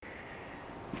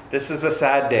This is a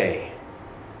sad day.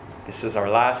 This is our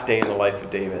last day in the life of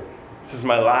David. This is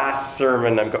my last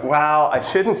sermon. Well, I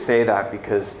shouldn't say that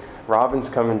because Robin's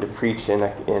coming to preach in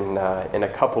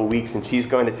a couple weeks, and she's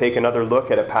going to take another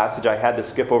look at a passage I had to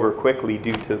skip over quickly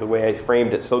due to the way I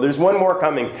framed it. So there's one more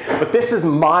coming. But this is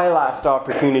my last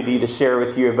opportunity to share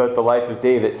with you about the life of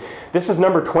David. This is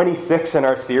number 26 in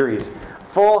our series.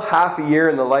 Full half a year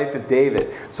in the life of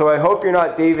David. So I hope you're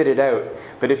not Davided out.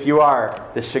 But if you are,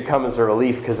 this should come as a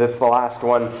relief because it's the last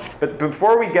one. But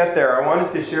before we get there, I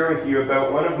wanted to share with you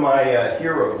about one of my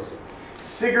heroes,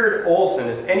 Sigurd Olson.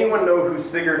 Does anyone know who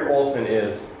Sigurd Olson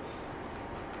is?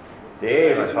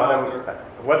 Dave, I thought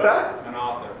what's that? An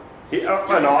author.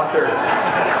 An author.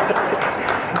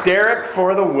 Derek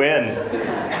for the win.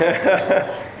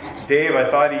 Dave,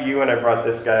 I thought of you when I brought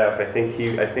this guy up. I think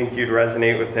you'd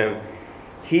resonate with him.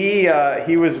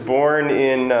 He was born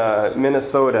in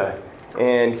Minnesota,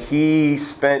 and he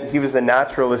was a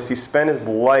naturalist. He spent his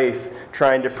life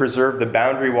trying to preserve the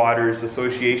Boundary Waters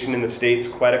Association in the States,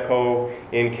 Quetico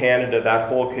in Canada, that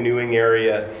whole canoeing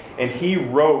area. And he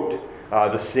wrote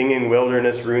The Singing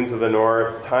Wilderness, Runes of the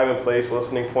North, Time and Place,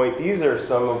 Listening Point. These are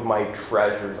some of my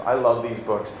treasures. I love these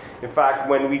books. In fact,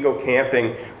 when we go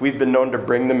camping, we've been known to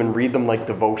bring them and read them like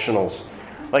devotionals.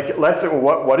 Like,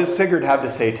 what does Sigurd have to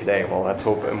say today? Well, let's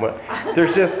hope.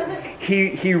 There's just,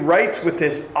 he writes with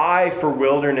this eye for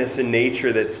wilderness and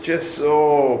nature that's just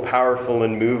so powerful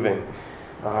and moving.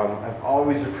 I've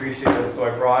always appreciated them, so I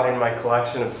brought in my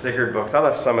collection of Sigurd books. I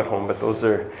left some at home, but those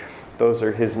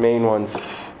are his main ones.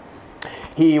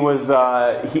 He was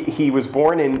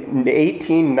born in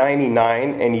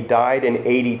 1899 and he died in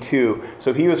 82.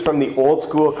 So he was from the old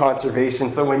school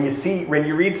conservation. So when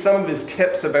you read some of his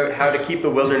tips about how to keep the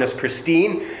wilderness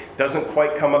pristine, doesn't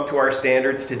quite come up to our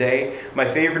standards today.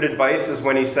 My favorite advice is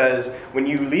when he says, when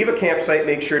you leave a campsite,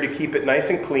 make sure to keep it nice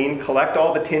and clean, collect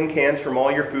all the tin cans from all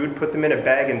your food, put them in a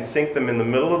bag and sink them in the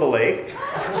middle of the lake.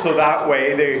 So that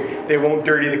way they won't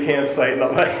dirty the campsite.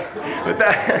 But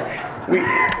that...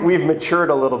 We've matured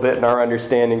a little bit in our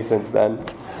understanding since then.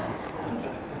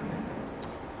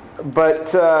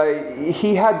 But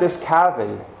he had this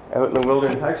cabin out in the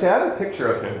wilderness. Actually, I have a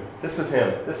picture of him. This is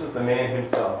him. This is the man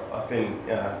himself up in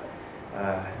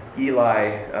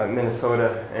Ely,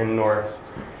 Minnesota and north.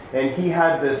 And he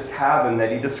had this cabin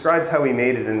that he describes how he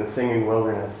made it in the Singing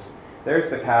Wilderness. There's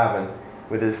the cabin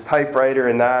with his typewriter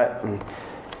and that.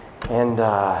 And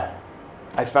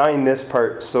I find this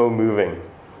part so moving.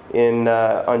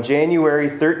 On January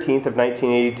 13th of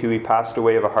 1982, he passed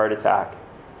away of a heart attack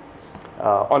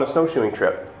on a snowshoeing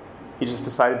trip. He just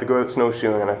decided to go out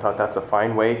snowshoeing, and I thought that's a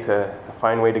fine way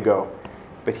to go.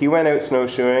 But he went out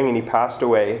snowshoeing, and he passed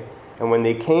away. And when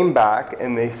they came back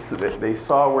and they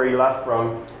saw where he left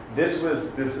from, this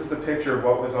is the picture of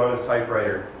what was on his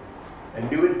typewriter. A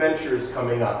new adventure is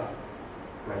coming up,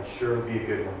 and I'm sure it'll be a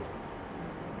good one.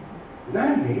 Isn't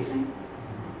that amazing?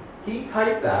 He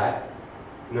typed that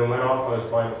and then went off on his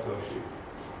final snowshoe.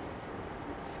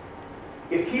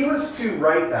 If he was to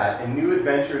write that, a new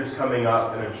adventure is coming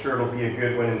up, and I'm sure it'll be a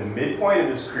good one in the midpoint of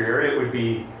his career, it would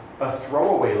be a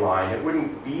throwaway line. It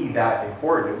wouldn't be that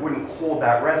important. It wouldn't hold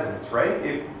that resonance, right?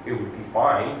 It would be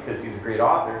fine because he's a great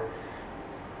author.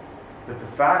 But the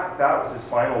fact that was his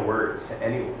final words to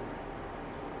anyone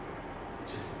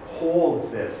just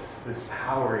holds this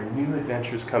power, new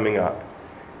adventures coming up.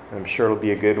 I'm sure it'll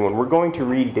be a good one. We're going to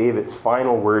read David's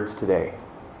final words today.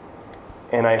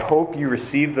 And I hope you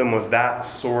receive them with that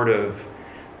sort of,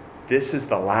 this is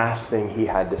the last thing he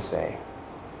had to say.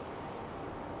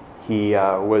 He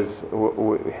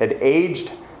had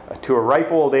aged to a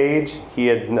ripe old age. He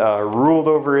had ruled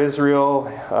over Israel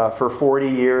for 40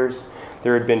 years.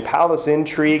 There had been palace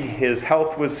intrigue. His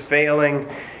health was failing.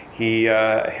 He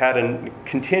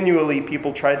continually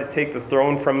people tried to take the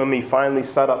throne from him. He finally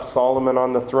set up Solomon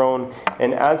on the throne.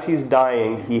 And as he's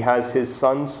dying, he has his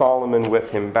son Solomon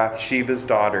with him, Bathsheba's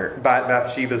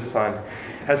son.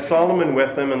 Has Solomon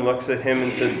with him and looks at him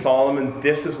and says, Solomon,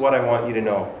 this is what I want you to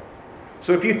know.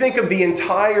 So if you think of the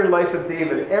entire life of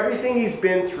David, everything he's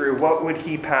been through, what would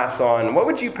he pass on? What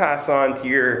would you pass on to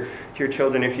your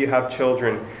children if you have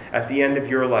children at the end of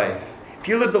your life? If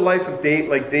you lived the life of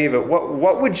like David,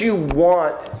 what would you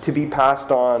want to be passed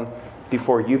on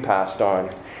before you passed on?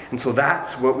 And so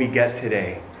that's what we get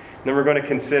today. And then we're going to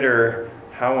consider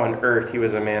how on earth he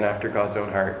was a man after God's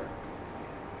own heart.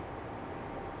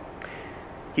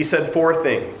 He said 4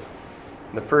 things.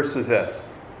 The first is this.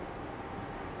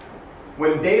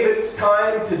 When David's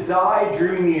time to die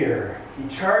drew near, he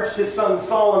charged his son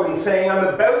Solomon, saying, I'm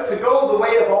about to go the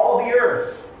way of all the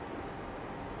earth.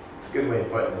 It's a good way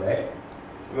of putting it, eh?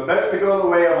 I'm about to go the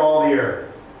way of all the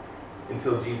earth.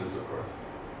 until Jesus, of course.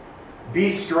 Be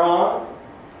strong,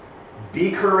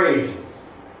 be courageous.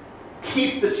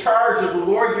 Keep the charge of the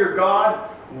Lord your God,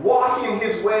 walk in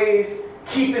his ways,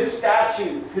 keep his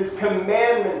statutes, his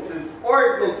commandments, his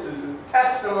ordinances, his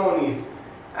testimonies,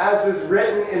 as is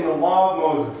written in the law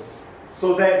of Moses,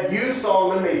 so that you,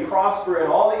 Solomon, may prosper in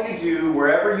all that you do,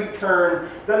 wherever you turn.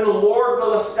 Then the Lord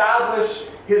will establish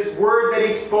his word that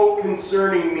he spoke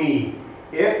concerning me.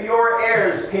 If your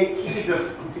heirs take heed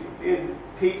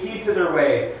to their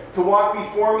way, to walk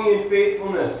before me in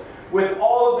faithfulness, with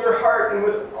all of their heart and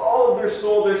with all of their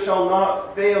soul, there shall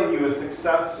not fail you a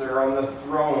successor on the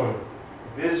throne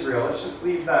of Israel. Let's just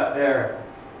leave that there.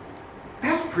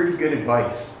 That's pretty good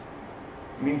advice.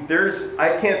 I mean,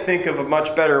 I can't think of a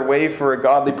much better way for a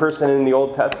godly person in the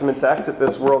Old Testament to exit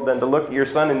this world than to look at your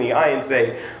son in the eye and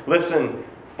say, listen,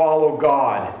 follow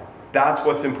God. That's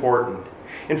what's important.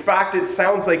 In fact, it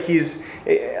sounds like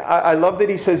I love that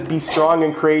he says, be strong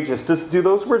and courageous. Do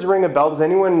those words ring a bell? Does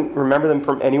anyone remember them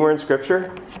from anywhere in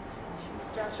Scripture?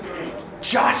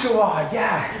 Joshua,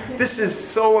 yeah. This is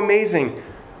so amazing.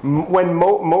 When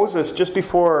Moses, just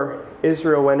before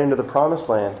Israel went into the Promised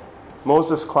Land,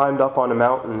 Moses climbed up on a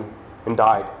mountain and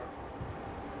died.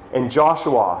 And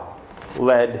Joshua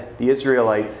led the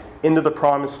Israelites into the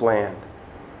Promised Land,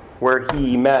 where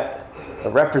he met a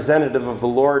representative of the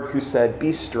Lord who said,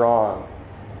 be strong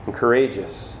and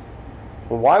courageous.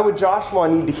 Well, why would Joshua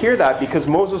need to hear that? Because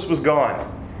Moses was gone.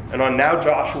 And now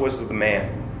Joshua was the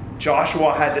man.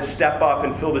 Joshua had to step up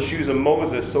and fill the shoes of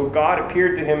Moses. So God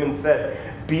appeared to him and said,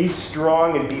 be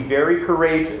strong and be very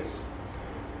courageous.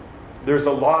 There's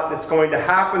a lot that's going to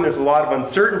happen. There's a lot of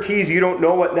uncertainties. You don't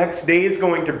know what next day is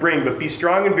going to bring. But be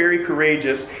strong and very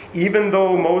courageous. Even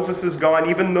though Moses is gone,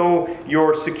 even though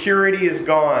your security is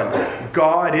gone,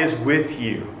 God is with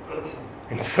you.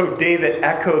 And so David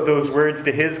echoed those words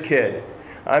to his kid.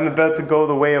 I'm about to go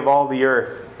the way of all the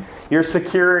earth. Your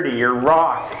security, your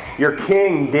rock, your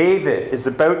king, David, is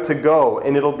about to go,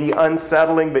 and it'll be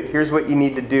unsettling, but here's what you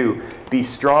need to do. Be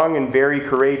strong and very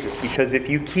courageous, because if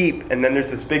you keep, and then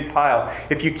there's this big pile,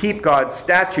 if you keep God's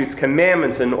statutes,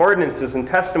 commandments, and ordinances and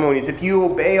testimonies, if you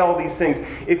obey all these things,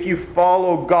 if you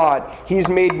follow God, he's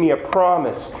made me a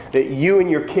promise that you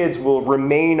and your kids will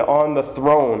remain on the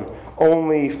throne.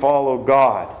 Only follow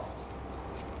God.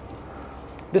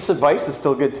 This advice is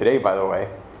still good today, by the way.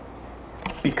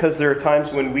 Because there are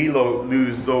times when we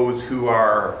lose those who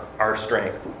are our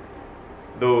strength.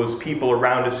 Those people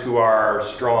around us who are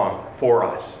strong for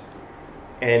us.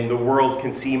 And the world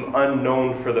can seem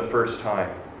unknown for the first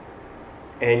time.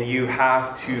 And you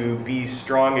have to be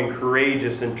strong and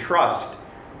courageous and trust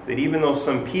that even though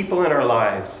some people in our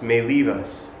lives may leave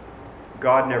us,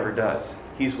 God never does.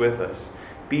 He's with us.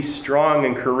 Be strong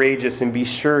and courageous and be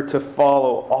sure to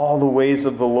follow all the ways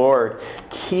of the Lord.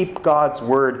 Keep God's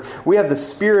word. We have the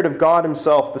Spirit of God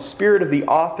himself, the Spirit of the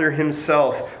author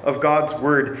himself of God's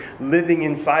word living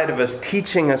inside of us,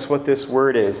 teaching us what this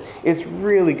word is. It's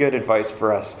really good advice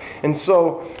for us. And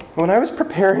so when I was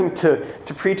preparing to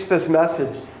preach this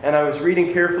message and I was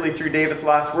reading carefully through David's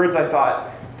last words, I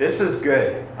thought, this is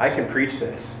good. I can preach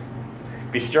this.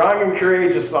 Be strong and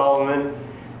courageous, Solomon.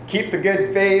 Keep the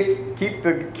good faith, keep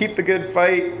the good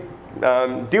fight,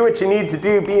 do what you need to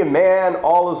do, be a man,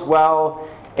 all is well,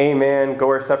 amen, go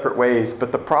our separate ways.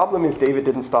 But the problem is David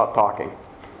didn't stop talking.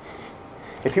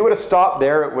 If he would have stopped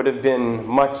there, it would have been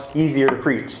much easier to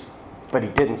preach. But he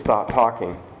didn't stop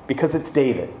talking, because it's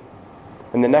David.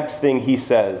 And the next thing he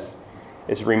says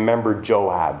is, remember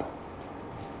Joab.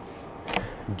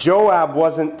 Joab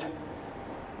wasn't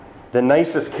the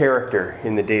nicest character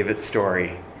in the David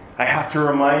story. I have to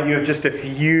remind you of just a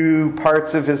few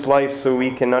parts of his life so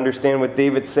we can understand what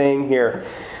David's saying here.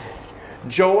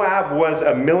 Joab was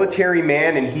a military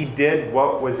man, and he did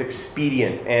what was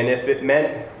expedient. And if it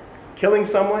meant killing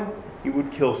someone, he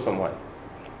would kill someone.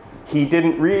 He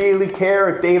didn't really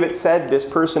care if David said this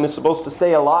person is supposed to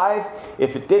stay alive.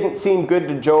 If it didn't seem good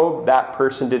to Joab, that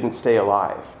person didn't stay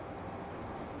alive.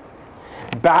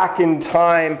 Back in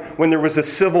time when there was a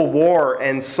civil war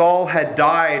and Saul had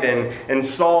died and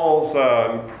Saul's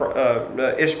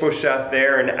Ishbosheth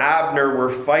there and Abner were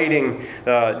fighting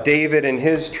David and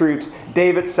his troops,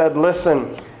 David said,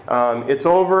 listen, it's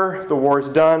over, the war's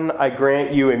done, I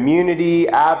grant you immunity.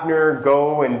 Abner,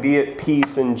 go and be at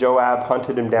peace. And Joab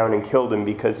hunted him down and killed him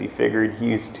because he figured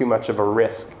he's too much of a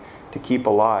risk to keep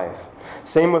alive.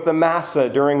 Same with Amasa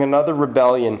during another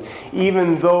rebellion.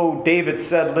 Even though David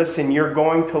said, listen, you're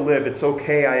going to live. It's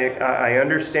okay. I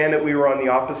understand that we were on the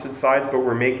opposite sides, but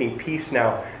we're making peace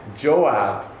now.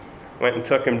 Joab went and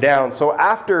took him down. So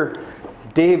after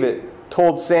David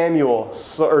told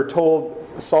told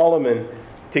Solomon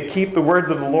to keep the words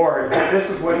of the Lord, this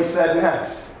is what he said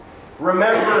next.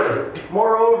 Remember,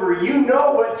 moreover, you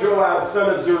know what Joab,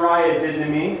 son of Zeruiah, did to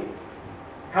me.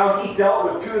 How he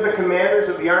dealt with two of the commanders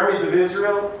of the armies of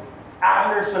Israel,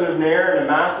 Abner, son of Ner, and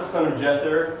Amasa, son of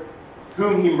Jether,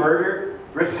 whom he murdered,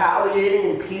 retaliating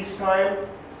in peacetime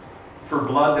for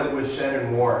blood that was shed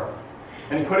in war,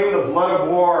 and putting the blood of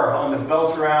war on the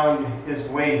belt around his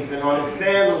waist, and on his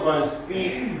sandals on his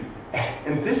feet.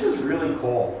 And this is really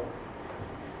cool.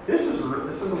 This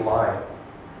is a lie.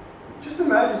 Just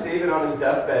imagine David on his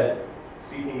deathbed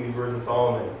speaking these words of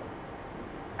Solomon.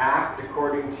 Act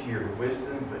according to your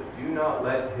wisdom, but do not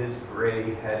let his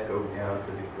gray head go down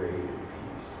to the grave in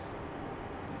peace.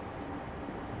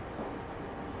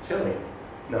 Chilling.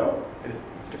 No?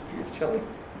 It's chilling.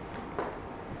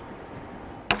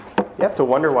 You have to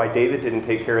wonder why David didn't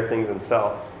take care of things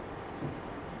himself.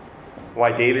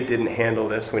 Why David didn't handle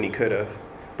this when he could have.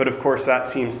 But of course, that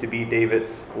seems to be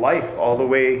David's life all the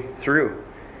way through.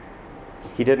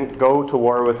 He didn't go to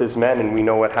war with his men, and we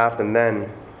know what happened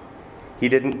then. He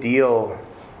didn't deal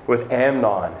with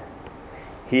Amnon.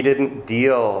 He didn't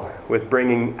deal with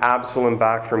bringing Absalom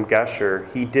back from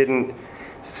Geshur. He didn't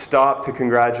stop to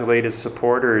congratulate his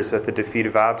supporters at the defeat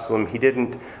of Absalom. He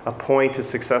didn't appoint a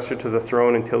successor to the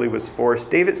throne until he was forced.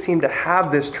 David seemed to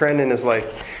have this trend in his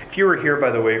life. If you were here,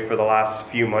 by the way, for the last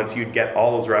few months, you'd get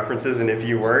all those references, and if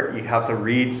you weren't, you'd have to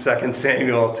read 2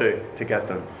 Samuel to get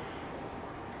them.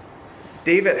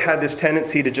 David had this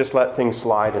tendency to just let things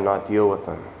slide and not deal with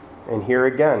them. And here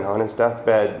again, on his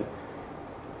deathbed,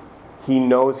 he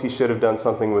knows he should have done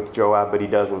something with Joab, but he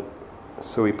doesn't.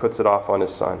 So he puts it off on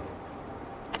his son.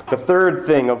 The third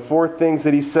thing of 4 things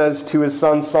that he says to his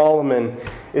son Solomon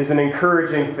is an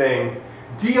encouraging thing.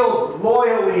 Deal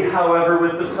loyally, however,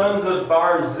 with the sons of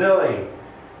Barzillai,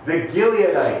 the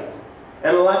Gileadite,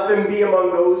 and let them be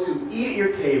among those who eat at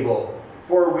your table.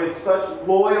 For with such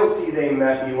loyalty they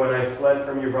met me when I fled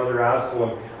from your brother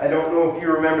Absalom. I don't know if you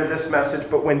remember this message,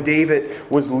 but when David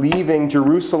was leaving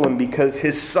Jerusalem because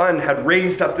his son had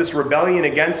raised up this rebellion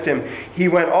against him, he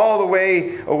went all the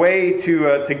way away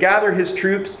to gather his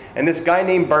troops, and this guy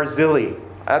named Barzillai.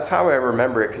 That's how I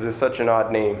remember it, because it's such an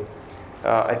odd name.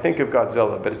 I think of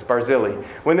Godzilla, but it's Barzillai.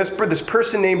 When this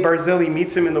person named Barzillai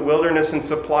meets him in the wilderness and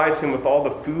supplies him with all the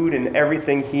food and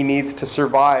everything he needs to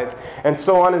survive. And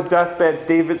so on his deathbed,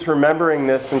 David's remembering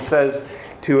this and says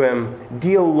to him,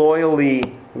 deal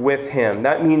loyally with him.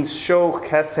 That means show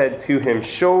chesed to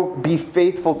him. Be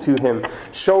faithful to him.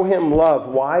 Show him love.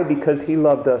 Why? Because he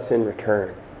loved us in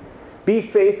return. Be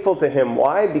faithful to him.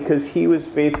 Why? Because he was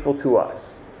faithful to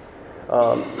us.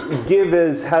 Give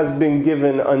as has been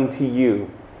given unto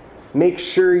you. Make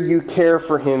sure you care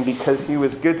for him because he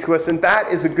was good to us. And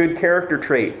that is a good character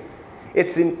trait.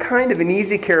 It's kind of an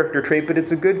easy character trait, but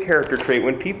it's a good character trait.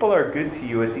 When people are good to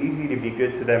you, it's easy to be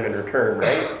good to them in return,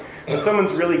 right? When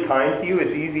someone's really kind to you,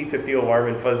 it's easy to feel warm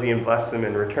and fuzzy and bless them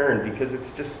in return because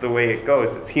it's just the way it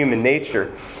goes. It's human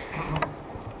nature.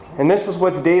 And this is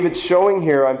what David's showing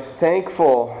here. I'm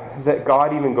thankful that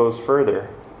God even goes further.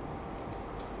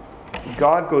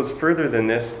 God goes further than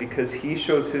this because he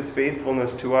shows his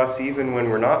faithfulness to us even when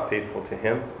we're not faithful to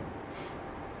him.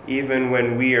 Even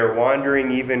when we are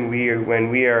wandering, even when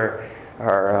we are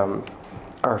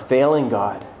failing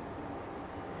God.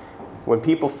 When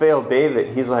people fail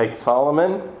David, he's like,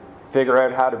 Solomon, figure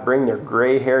out how to bring their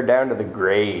gray hair down to the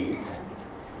grave.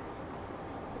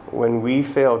 When we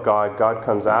fail God, God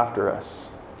comes after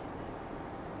us.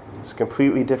 It's a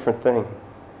completely different thing.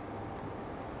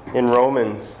 In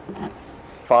Romans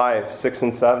 5, 6,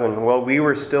 and 7, while we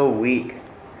were still weak,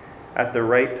 at the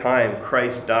right time,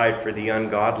 Christ died for the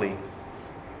ungodly.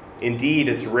 Indeed,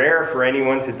 it's rare for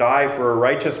anyone to die for a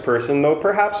righteous person, though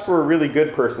perhaps for a really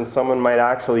good person, someone might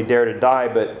actually dare to die,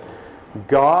 but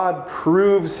God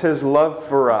proves his love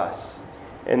for us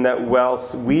in that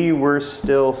whilst we were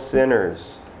still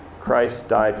sinners, Christ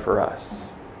died for us.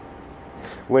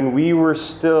 When we were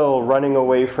still running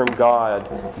away from God,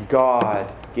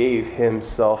 God gave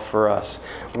himself for us.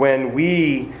 When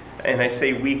we, and I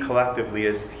say we collectively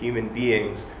as human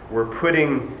beings, were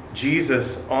putting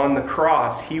Jesus on the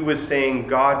cross, he was saying,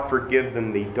 God, forgive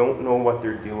them. They don't know what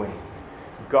they're doing.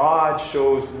 God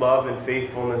shows love and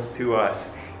faithfulness to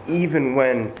us, even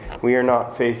when we are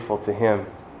not faithful to him.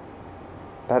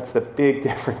 That's the big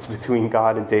difference between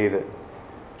God and David.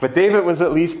 But David was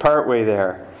at least partway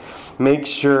there. Make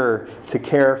sure to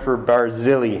care for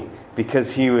Barzillai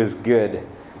because he was good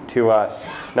to us.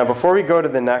 Now, before we go to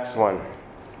the next one,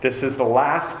 this is the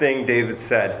last thing David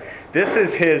said. This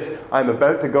is his, I'm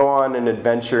about to go on an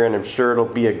adventure and I'm sure it'll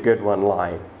be a good one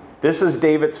line. This is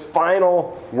David's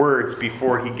final words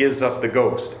before he gives up the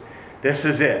ghost. This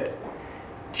is it.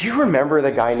 Do you remember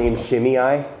the guy named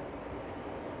Shimei?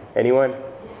 Anyone?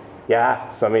 Yeah,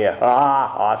 some of you.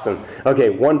 Ah, awesome. Okay,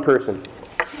 one person.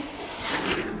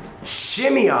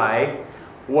 Shimei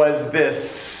was this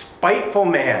spiteful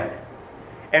man.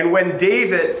 And when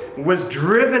David was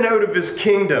driven out of his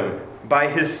kingdom by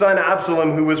his son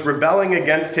Absalom, who was rebelling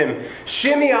against him,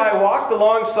 Shimei walked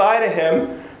alongside of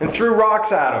him and threw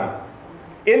rocks at him.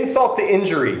 Insult to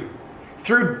injury.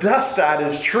 Threw dust at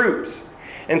his troops.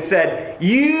 And said,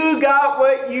 you got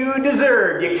what you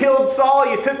deserved. You killed Saul,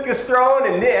 you took his throne,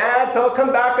 and it's all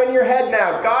come back on your head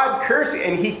now. God curse you.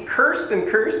 And he cursed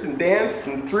and danced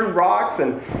and threw rocks.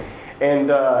 And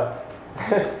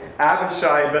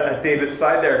Abishai at David's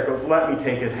side there goes, let me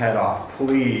take his head off,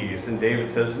 please. And David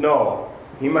says, no,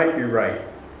 he might be right.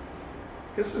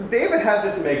 Because David had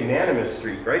this magnanimous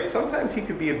streak, right? Sometimes he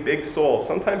could be a big soul.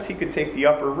 Sometimes he could take the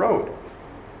upper road.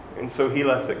 And so he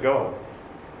lets it go.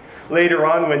 Later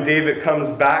on, when David comes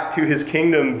back to his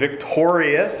kingdom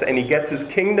victorious and he gets his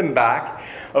kingdom back,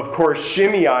 of course,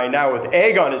 Shimei, now with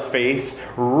egg on his face,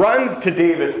 runs to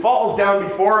David, falls down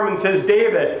before him and says,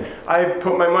 David, I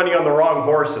put my money on the wrong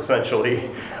horse,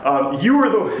 essentially. You were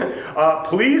the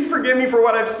please forgive me for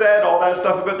what I've said, all that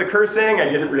stuff about the cursing. I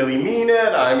didn't really mean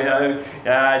it.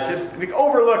 Just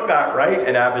overlook that, right?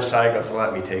 And Abishai goes,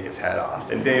 let me take his head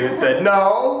off. And David said,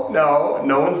 no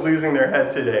one's losing their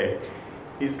head today.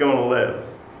 He's going to live.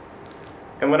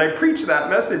 And when I preached that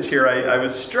message here, I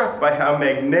was struck by how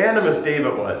magnanimous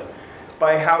David was,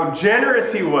 by how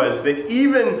generous he was,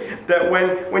 that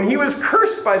when he was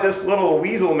cursed by this little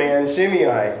weasel man,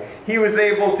 Shimei, he was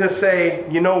able to say,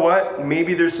 you know what,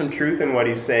 maybe there's some truth in what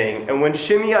he's saying. And when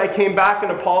Shimei came back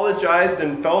and apologized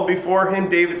and fell before him,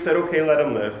 David said, okay, let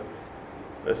him live.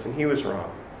 Listen, he was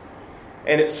wrong.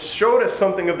 And it showed us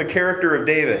something of the character of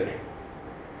David.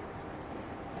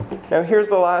 Now here's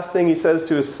the last thing he says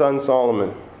to his son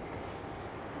Solomon.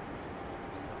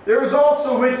 There was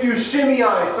also with you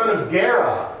Shimei, son of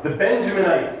Gera, the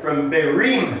Benjaminite from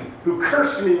Berim, who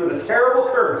cursed me with a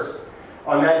terrible curse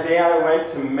on that day I went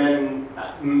to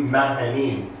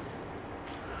Mahanaim.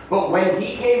 But when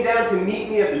he came down to meet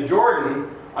me at the Jordan,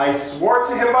 I swore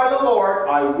to him by the Lord,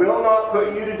 I will not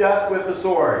put you to death with the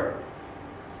sword.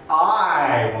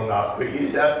 I will not put you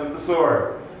to death with the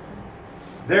sword.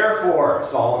 Therefore,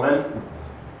 Solomon,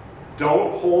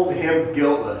 don't hold him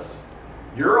guiltless.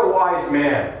 You're a wise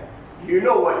man. You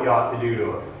know what you ought to do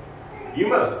to him. You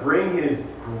must bring his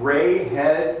gray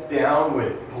head down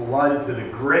with blood to the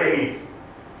grave.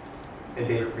 And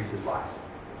David breathed his last.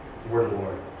 The word of the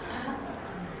Lord.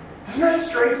 Doesn't that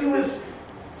strike you as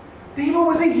David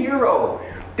was a hero?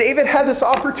 David had this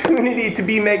opportunity to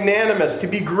be magnanimous, to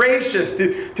be gracious,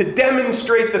 to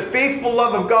demonstrate the faithful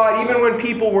love of God even when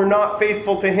people were not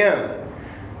faithful to him.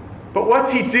 But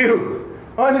what's he do?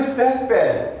 On his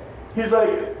deathbed, he's like,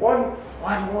 one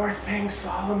more thing,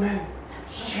 Solomon.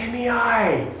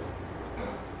 Shimei.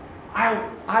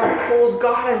 I told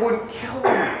God I wouldn't kill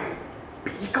him.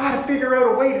 But you got to figure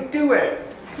out a way to do it.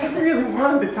 Because I really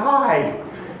wanted to die.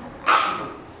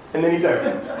 And then he's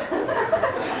out.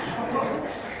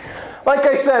 Like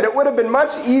I said, it would have been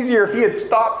much easier if he had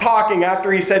stopped talking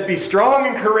after he said, be strong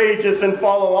and courageous and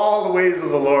follow all the ways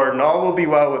of the Lord and all will be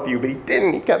well with you. But he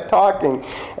didn't. He kept talking.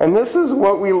 And this is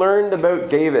what we learned about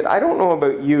David. I don't know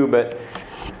about you, but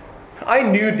I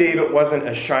knew David wasn't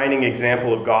a shining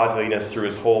example of godliness through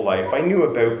his whole life. I knew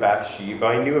about Bathsheba.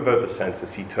 I knew about the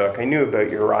census he took. I knew about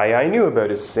Uriah. I knew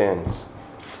about his sins.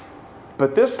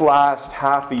 But this last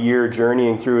half a year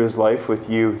journeying through his life with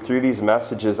you, through these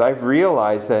messages, I've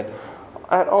realized that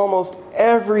at almost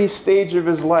every stage of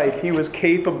his life, he was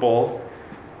capable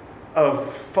of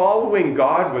following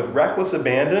God with reckless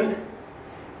abandon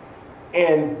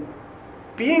and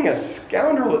being a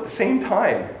scoundrel at the same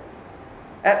time.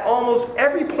 At almost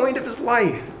every point of his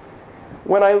life.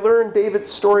 When I learned David's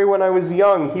story when I was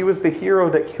young, he was the hero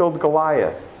that killed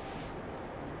Goliath.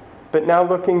 But now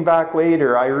looking back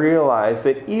later, I realized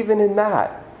that even in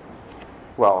that,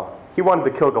 well, he wanted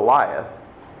to kill Goliath,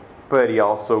 but he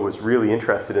also was really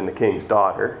interested in the king's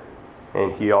daughter.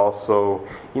 And he also,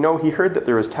 he heard that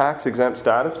there was tax-exempt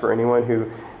status for anyone who,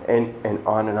 and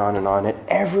on and on and on. At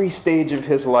every stage of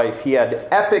his life, he had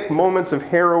epic moments of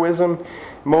heroism,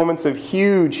 moments of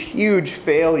huge, huge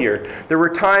failure. There were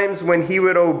times when he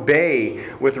would obey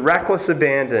with reckless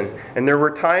abandon, and there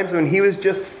were times when he was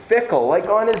just fickle, like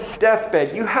on his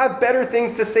deathbed. You have better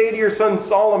things to say to your son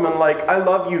Solomon, like, I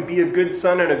love you, be a good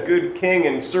son and a good king,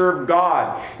 and serve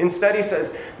God. Instead, he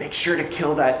says, make sure to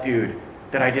kill that dude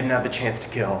that I didn't have the chance to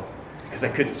kill, because I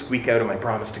couldn't squeak out of my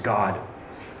promise to God.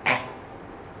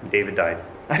 David died.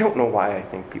 I don't know why I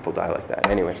think people die like that.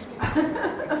 Anyways.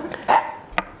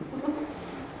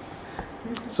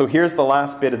 So here's the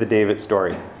last bit of the David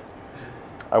story.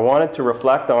 I wanted to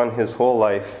reflect on his whole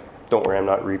life. Don't worry, I'm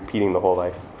not repeating the whole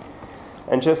life.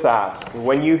 And just ask,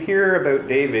 when you hear about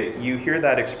David, you hear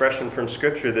that expression from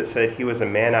Scripture that said he was a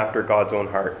man after God's own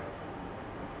heart.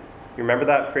 You remember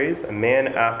that phrase? A man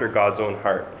after God's own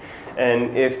heart.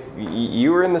 And if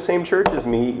you were in the same church as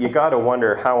me, you got to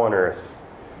wonder how on earth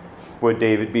would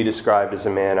David be described as a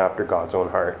man after God's own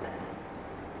heart.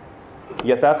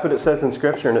 Yet that's what it says in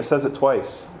Scripture, and it says it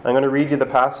twice. I'm going to read you the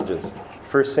passages.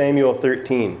 1 Samuel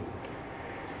 13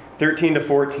 to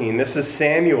 14. This is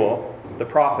Samuel, the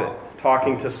prophet,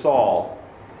 talking to Saul.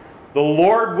 The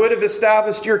Lord would have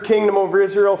established your kingdom over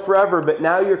Israel forever, but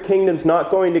now your kingdom's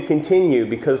not going to continue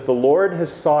because the Lord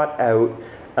has sought out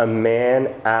a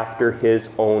man after his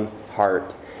own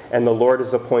heart. And the Lord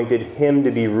has appointed him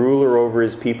to be ruler over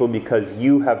his people because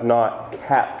you have not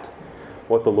kept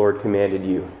what the Lord commanded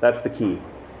you. That's the key.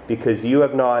 Because you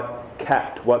have not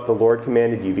kept what the Lord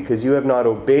commanded you, because you have not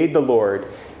obeyed the Lord,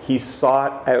 he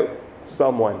sought out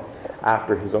someone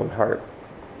after his own heart.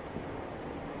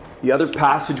 The other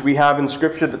passage we have in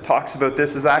Scripture that talks about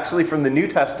this is actually from the New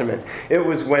Testament. It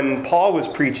was when Paul was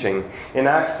preaching in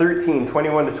Acts 13,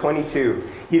 21 to 22.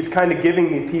 He's kind of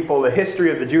giving the people the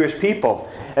history of the Jewish people.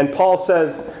 And Paul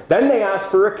says, then they asked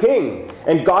for a king,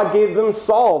 and God gave them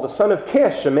Saul, the son of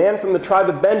Kish, a man from the tribe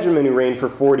of Benjamin who reigned for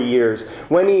 40 years.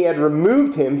 When he had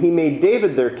removed him, he made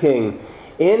David their king.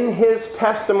 In his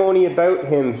testimony about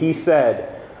him, he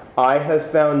said, I have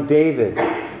found David,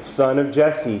 son of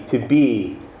Jesse, to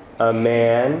be a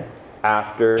man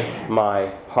after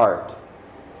my heart,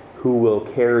 who will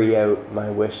carry out my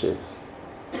wishes.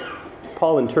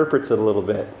 Paul interprets it a little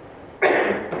bit.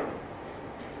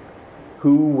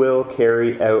 Who will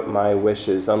carry out my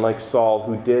wishes, unlike Saul,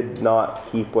 who did not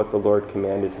keep what the Lord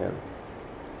commanded him.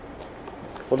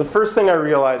 Well, the first thing I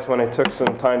realized when I took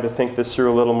some time to think this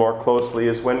through a little more closely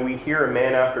is when we hear a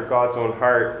man after God's own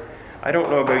heart, I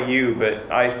don't know about you,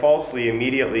 but I falsely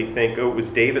immediately think, oh, it was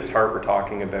David's heart we're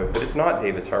talking about. But it's not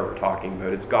David's heart we're talking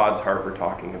about. It's God's heart we're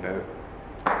talking about.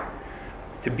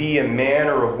 To be a man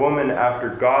or a woman after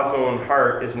God's own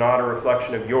heart is not a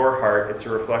reflection of your heart. It's a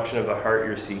reflection of the heart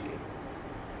you're seeking.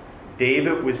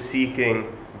 David was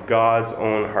seeking God's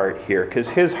own heart here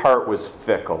because his heart was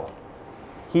fickle.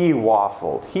 He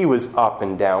waffled. He was up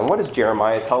and down. What does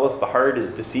Jeremiah tell us? The heart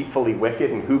is deceitfully wicked,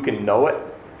 and who can know it?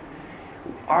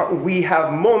 We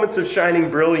have moments of shining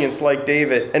brilliance like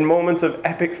David and moments of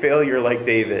epic failure like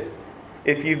David.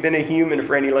 If you've been a human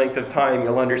for any length of time,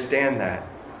 you'll understand that.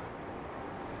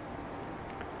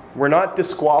 We're not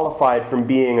disqualified from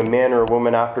being a man or a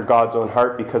woman after God's own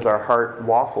heart because our heart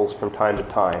waffles from time to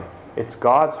time. It's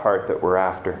God's heart that we're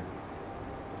after.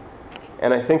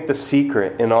 And I think the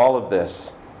secret in all of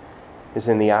this is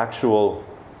in the actual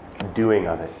doing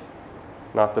of it,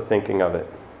 not the thinking of it.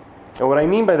 And what I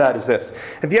mean by that is this.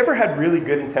 Have you ever had really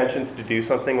good intentions to do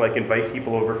something like invite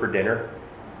people over for dinner?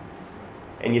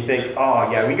 And you think, oh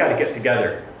yeah, we got to get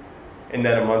together. And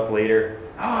then a month later,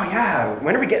 oh yeah,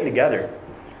 when are we getting together?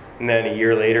 And then a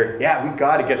year later, yeah, we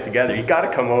got to get together. You got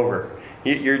to come over.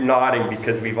 You're nodding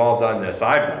because we've all done this.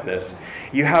 I've done this.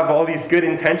 You have all these good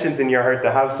intentions in your heart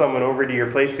to have someone over to your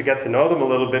place to get to know them a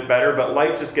little bit better, but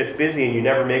life just gets busy and you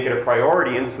never make it a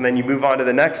priority, and so then you move on to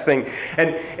the next thing.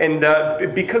 And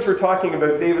because we're talking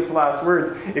about David's last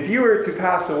words, if you were to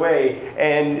pass away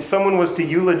and someone was to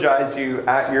eulogize you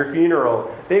at your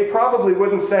funeral, they probably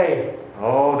wouldn't say,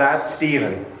 oh, that's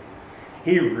Stephen.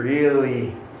 He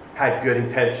really had good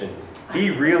intentions.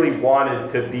 He really wanted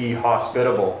to be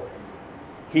hospitable.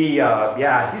 He's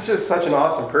just such an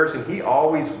awesome person. He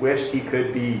always wished he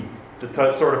could be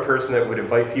the sort of person that would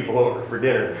invite people over for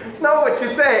dinner. It's not what you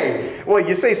say. Well,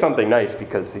 you say something nice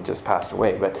because he just passed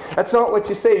away, but that's not what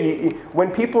you say.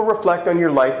 When people reflect on your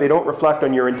life, they don't reflect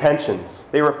on your intentions.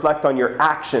 They reflect on your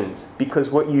actions because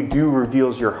what you do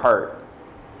reveals your heart.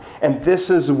 And this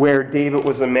is where David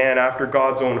was a man after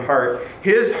God's own heart.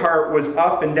 His heart was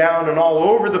up and down and all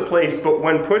over the place, but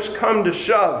when push come to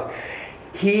shove,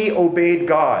 he obeyed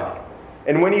God.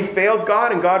 And when he failed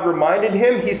God and God reminded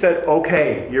him, he said,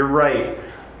 okay, you're right,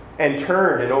 and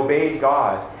turned and obeyed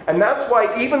God. And that's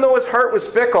why, even though his heart was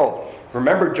fickle,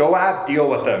 remember Joab, deal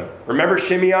with him. Remember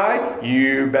Shimei,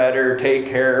 you better take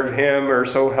care of him, or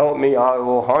so help me, I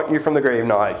will haunt you from the grave.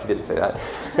 No, he didn't say that.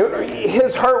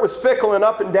 His heart was fickle and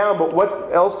up and down, but what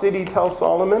else did he tell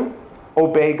Solomon?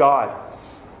 Obey God.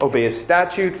 Obey his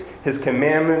statutes, his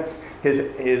commandments,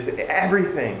 his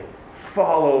everything.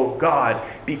 Follow God.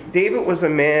 David was a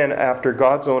man after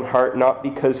God's own heart, not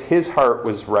because his heart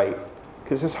was right,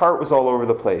 because his heart was all over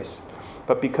the place,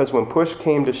 but because when push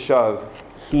came to shove,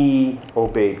 he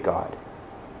obeyed God.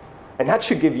 And that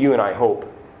should give you and I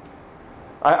hope.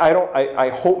 I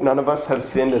hope none of us have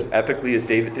sinned as epically as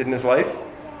David did in his life.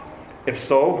 If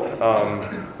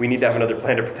so, we need to have another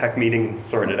plan to protect meeting and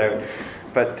sort it out.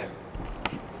 But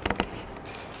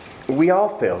we all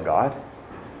fail God.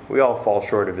 We all fall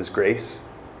short of his grace.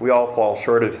 We all fall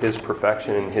short of his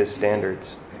perfection and his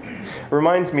standards. It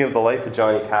reminds me of the life of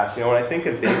Johnny Cash. You know, when I think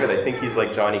of David, I think he's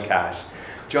like Johnny Cash.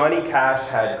 Johnny Cash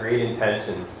had great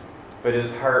intentions, but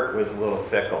his heart was a little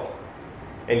fickle.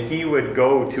 And he would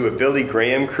go to a Billy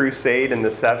Graham crusade in the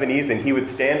 70s, and he would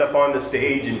stand up on the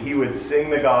stage and he would sing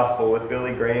the gospel with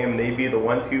Billy Graham. They'd be the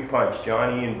 1-2 punch,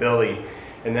 Johnny and Billy.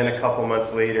 And then a couple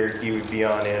months later, he would be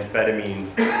on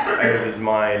amphetamines, out of his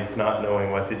mind, not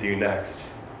knowing what to do next.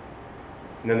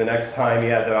 And then the next time he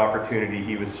had the opportunity,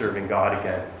 he was serving God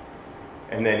again.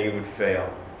 And then he would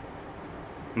fail.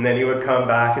 And then he would come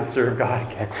back and serve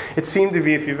God again. It seemed to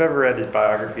be, if you've ever read a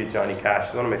biography of Johnny Cash,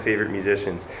 he's one of my favorite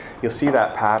musicians, you'll see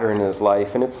that pattern in his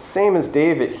life. And it's the same as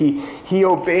David. He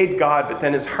obeyed God, but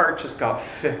then his heart just got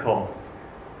fickle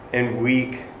and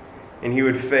weak. And he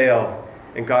would fail.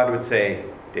 And God would say,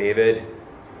 David.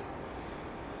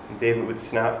 And David would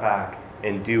snap back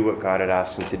and do what God had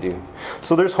asked him to do.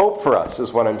 So there's hope for us,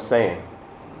 is what I'm saying.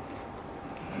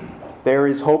 There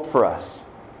is hope for us.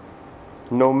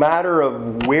 No matter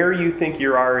of where you think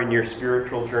you are in your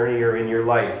spiritual journey or in your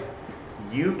life,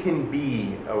 you can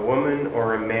be a woman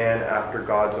or a man after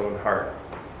God's own heart.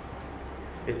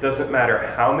 It doesn't matter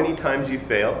how many times you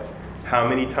fail, how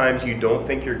many times you don't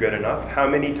think you're good enough, how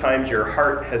many times your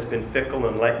heart has been fickle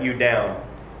and let you down.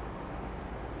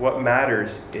 What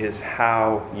matters is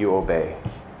how you obey,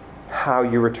 how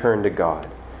you return to God,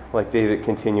 like David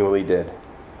continually did.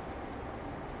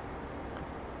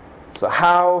 So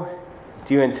how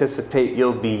do you anticipate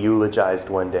you'll be eulogized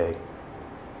one day?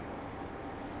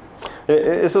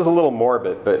 This is a little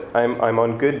morbid, but I'm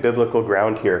on good biblical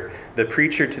ground here. The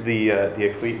preacher to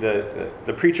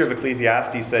the preacher of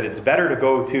Ecclesiastes said it's better to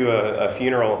go to a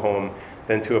funeral home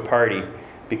than to a party,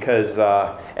 because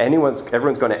everyone's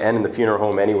going to end in the funeral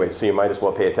home anyway, so you might as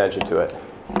well pay attention to it.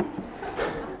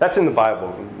 That's in the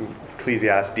Bible,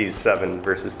 Ecclesiastes 7,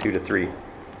 verses 2-3.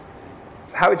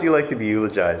 So how would you like to be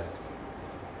eulogized?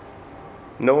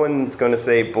 No one's going to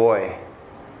say, boy,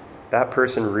 that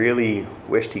person really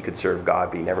wished he could serve God,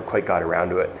 but he never quite got around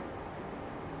to it.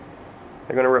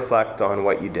 They're going to reflect on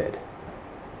what you did.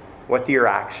 What do your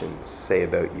actions say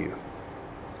about you?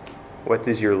 What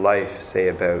does your life say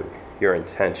about your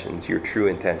intentions, your true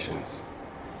intentions?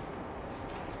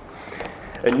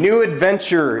 A new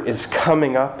adventure is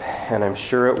coming up, and I'm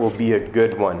sure it will be a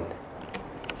good one.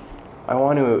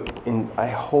 I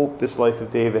hope this life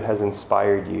of David has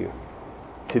inspired you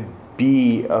to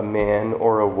be a man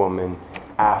or a woman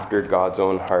after God's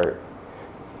own heart,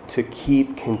 to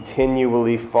keep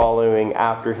continually following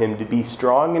after him, to be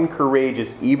strong and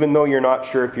courageous even though you're not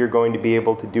sure if you're going to be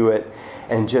able to do it,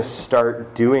 and just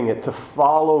start doing it, to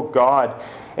follow God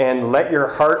and let your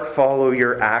heart follow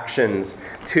your actions,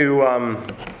 to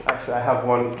actually I have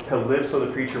one, to live so the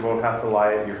preacher won't have to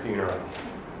lie at your funeral.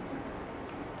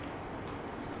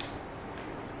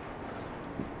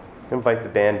 Invite the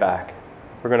band back.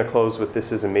 We're going to close with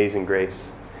This Is Amazing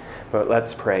Grace. But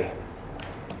let's pray.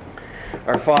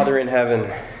 Our Father in heaven,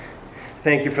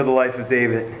 thank you for the life of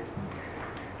David.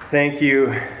 Thank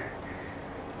you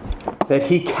that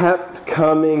he kept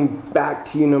coming back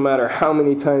to you no matter how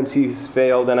many times he's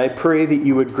failed. And I pray that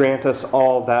you would grant us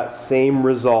all that same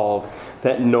resolve,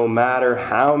 that no matter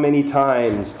how many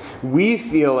times we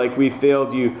feel like we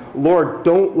failed you, Lord,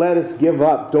 don't let us give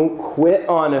up. Don't quit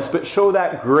on us, but show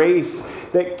that grace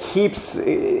that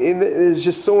is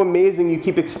just so amazing. You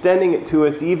keep extending it to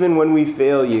us even when we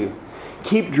fail you.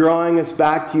 Keep drawing us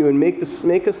back to you and make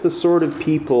us the sort of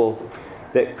people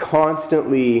that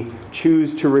constantly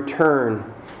choose to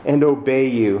return and obey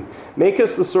you. Make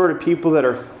us the sort of people that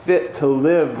are fit to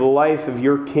live the life of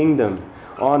your kingdom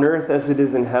on earth as it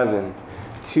is in heaven.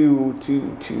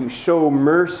 To show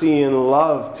mercy and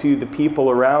love to the people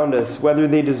around us, whether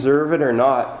they deserve it or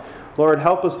not. Lord,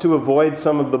 help us to avoid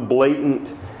some of the blatant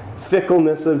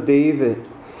fickleness of David,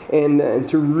 and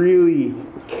to really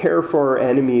care for our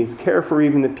enemies, care for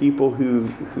even the people who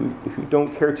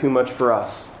don't care too much for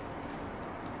us.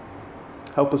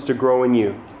 Help us to grow in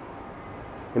you.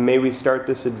 And may we start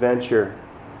this adventure,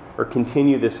 or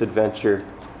continue this adventure,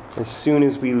 as soon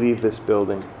as we leave this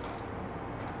building.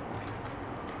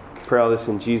 Pray all this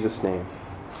in Jesus' name.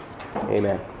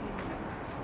 Amen.